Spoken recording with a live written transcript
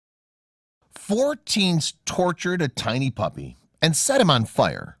4 teens tortured a tiny puppy and set him on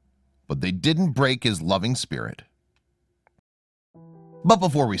fire, but they didn't break his loving spirit. But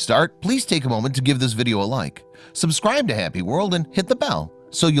before we start, please take a moment to give this video a like, subscribe to Happy World, and hit the bell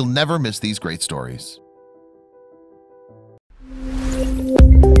so you'll never miss these great stories.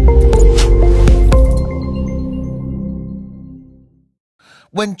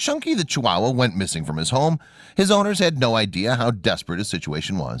 When Chunky the Chihuahua went missing from his home, his owners had no idea how desperate his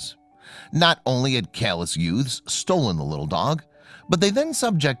situation was. Not only had callous youths stolen the little dog, but they then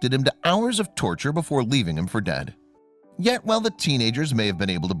subjected him to hours of torture before leaving him for dead. Yet while the teenagers may have been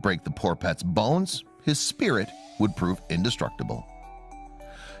able to break the poor pet's bones, his spirit would prove indestructible.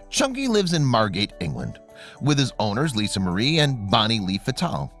 Chunky lives in Margate, England, with his owners Lisa Marie and Bonnie Lee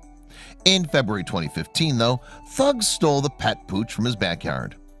Fatale. In February 2015, though, thugs stole the pet pooch from his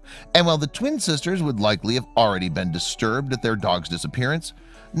backyard. And while the twin sisters would likely have already been disturbed at their dog's disappearance,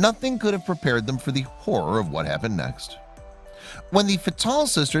 nothing could have prepared them for the horror of what happened next. When the Fatale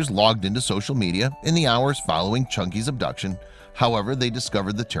sisters logged into social media in the hours following Chunky's abduction, however, they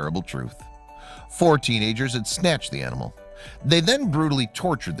discovered the terrible truth. 4 teenagers had snatched the animal. They then brutally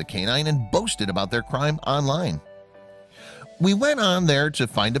tortured the canine and boasted about their crime online. We went on there to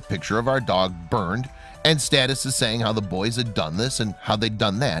find a picture of our dog burned and statuses saying how the boys had done this and how they'd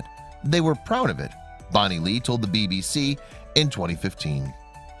done that. They were proud of it, Bonnie Lee told the BBC in 2015.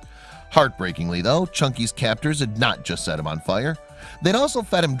 Heartbreakingly though, Chunky's captors had not just set him on fire. They'd also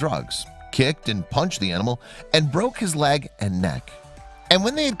fed him drugs, kicked and punched the animal, and broke his leg and neck. And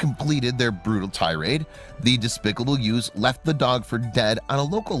when they had completed their brutal tirade, the despicable youths left the dog for dead on a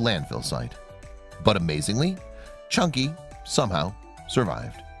local landfill site. But amazingly, Chunky somehow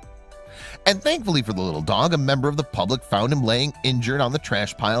survived. And thankfully for the little dog, a member of the public found him laying injured on the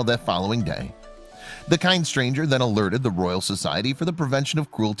trash pile that following day. The kind stranger then alerted the Royal Society for the Prevention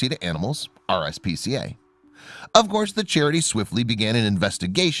of Cruelty to Animals, RSPCA. Of course, the charity swiftly began an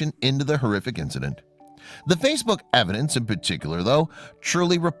investigation into the horrific incident. The Facebook evidence in particular, though,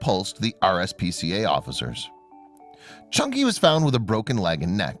 truly repulsed the RSPCA officers. Chunky was found with a broken leg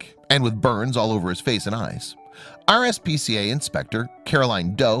and neck, and with burns all over his face and eyes. RSPCA Inspector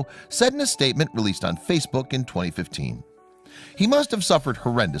Caroline Doe said in a statement released on Facebook in 2015. He must have suffered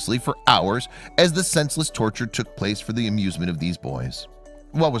horrendously for hours as the senseless torture took place for the amusement of these boys.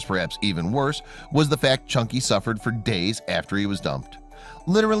 What was perhaps even worse was the fact Chunky suffered for days after he was dumped,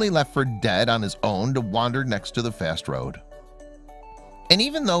 literally left for dead on his own to wander next to the fast road. And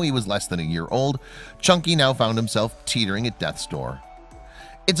even though he was less than a year old, Chunky now found himself teetering at death's door.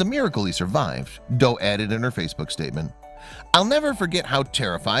 It's a miracle he survived, Doe added in her Facebook statement. I'll never forget how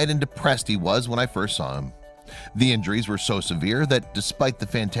terrified and depressed he was when I first saw him. The injuries were so severe that despite the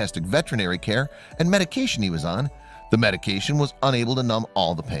fantastic veterinary care and medication he was on, the medication was unable to numb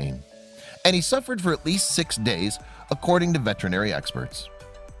all the pain. And he suffered for at least 6 days, according to veterinary experts.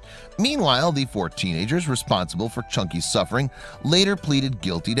 Meanwhile, the 4 teenagers responsible for Chunky's suffering later pleaded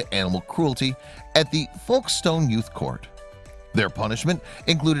guilty to animal cruelty at the Folkestone Youth Court. Their punishment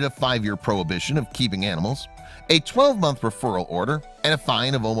included a 5-year prohibition of keeping animals, a 12-month referral order, and a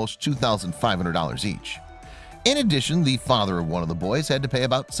fine of almost $2,500 each. In addition, the father of one of the boys had to pay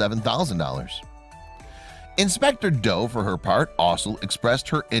about $7,000. Inspector Doe, for her part, also expressed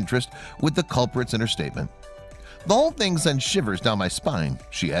her interest with the culprits in her statement. The whole thing sends shivers down my spine,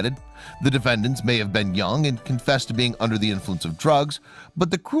 she added. The defendants may have been young and confessed to being under the influence of drugs, but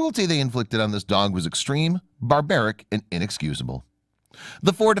the cruelty they inflicted on this dog was extreme, barbaric, and inexcusable.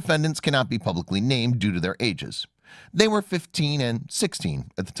 The 4 defendants cannot be publicly named due to their ages. They were 15 and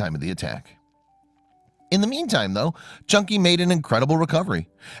 16 at the time of the attack. In the meantime, though, Chunky made an incredible recovery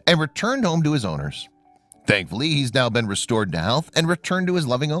and returned home to his owners. Thankfully, he's now been restored to health and returned to his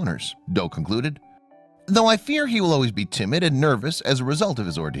loving owners, Doe concluded. Though I fear he will always be timid and nervous as a result of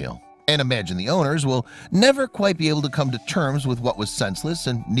his ordeal, and imagine the owners will never quite be able to come to terms with what was senseless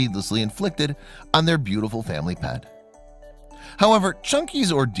and needlessly inflicted on their beautiful family pet. However,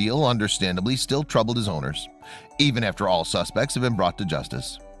 Chunky's ordeal understandably still troubled his owners, even after all suspects have been brought to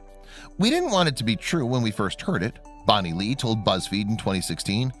justice. We didn't want it to be true when we first heard it, Bonnie Lee told BuzzFeed in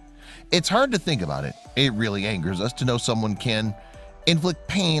 2016. It's hard to think about it. It really angers us to know someone can inflict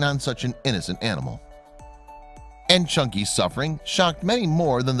pain on such an innocent animal. And Chunky's suffering shocked many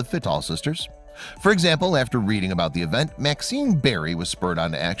more than the Fatale sisters. For example, after reading about the event, Maxine Berry was spurred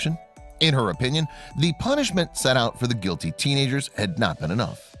on to action. In her opinion, the punishment set out for the guilty teenagers had not been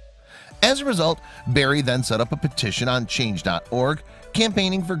enough. As a result, Berry then set up a petition on change.org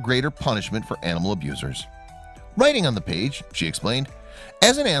campaigning for greater punishment for animal abusers. Writing on the page, she explained,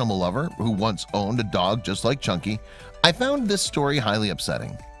 "As an animal lover who once owned a dog just like Chunky, I found this story highly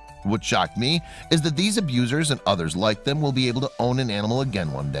upsetting. What shocked me is that these abusers and others like them will be able to own an animal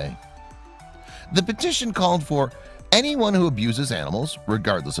again one day. The petition called for anyone who abuses animals,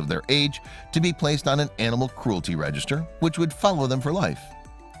 regardless of their age, to be placed on an animal cruelty register, which would follow them for life.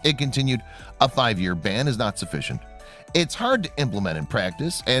 It continued, a 5-year ban is not sufficient. It's hard to implement in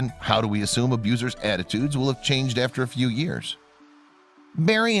practice, and how do we assume abusers' attitudes will have changed after a few years?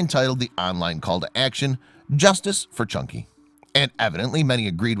 Barry entitled the online call to action, Justice for Chunky, and evidently many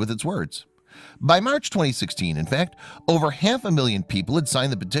agreed with its words. By March 2016, in fact, over 500,000 people had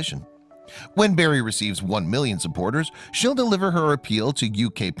signed the petition. When Barry receives 1 million supporters, she'll deliver her appeal to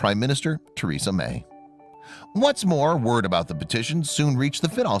UK Prime Minister Theresa May. What's more, word about the petition soon reached the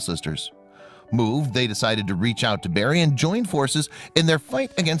Fiddall sisters. Moved, they decided to reach out to Barry and join forces in their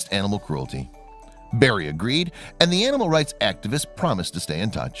fight against animal cruelty. Barry agreed, and the animal rights activists promised to stay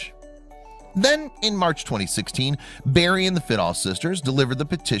in touch. Then, in March 2016, Barry and the Fiddall sisters delivered the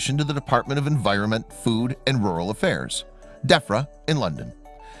petition to the Department of Environment, Food and Rural Affairs, DEFRA, in London.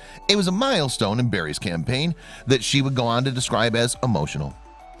 It was a milestone in Barry's campaign that she would go on to describe as emotional.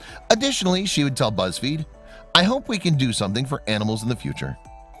 Additionally, she would tell BuzzFeed, "I hope we can do something for animals in the future."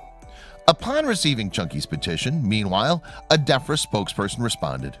 Upon receiving Chunky's petition, meanwhile, a DEFRA spokesperson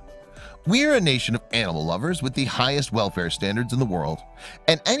responded, "We're a nation of animal lovers with the highest welfare standards in the world,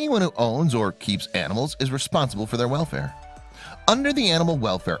 and anyone who owns or keeps animals is responsible for their welfare. Under the Animal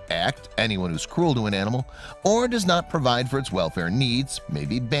Welfare Act, anyone who's cruel to an animal or does not provide for its welfare needs may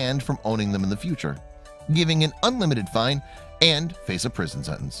be banned from owning them in the future, giving an unlimited fine and face a prison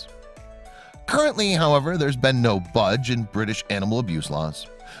sentence." Currently, however, there's been no budge in British animal abuse laws,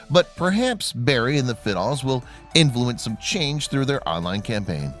 but perhaps Barry and the Fiddalls will influence some change through their online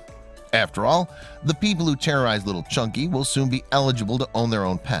campaign. After all, the people who terrorize little Chunky will soon be eligible to own their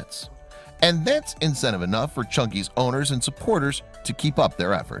own pets. And that's incentive enough for Chunky's owners and supporters to keep up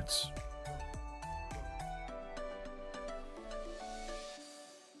their efforts.